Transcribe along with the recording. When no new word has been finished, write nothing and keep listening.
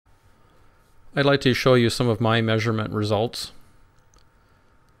I'd like to show you some of my measurement results.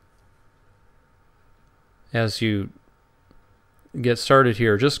 As you get started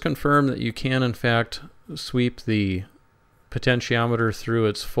here, just confirm that you can in fact sweep the potentiometer through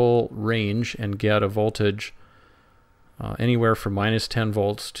its full range and get a voltage anywhere from minus 10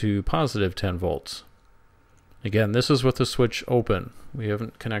 volts to positive 10 volts. Again, this is with the switch open. We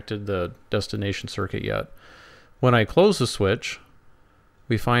haven't connected the destination circuit yet. When I close the switch,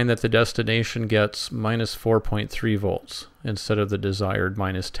 we find that the destination gets minus 4.3 volts instead of the desired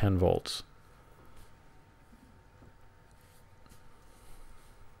minus 10 volts.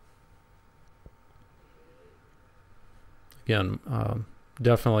 Again,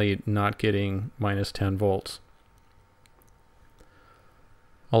 definitely not getting minus 10 volts.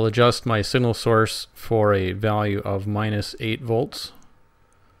 I'll adjust my signal source for a value of minus 8 volts.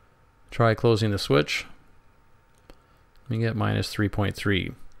 Try closing the switch. We get minus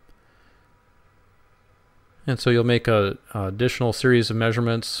 3.3. And so you'll make an additional series of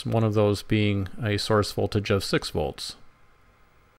measurements, one of those being a source voltage of 6 volts.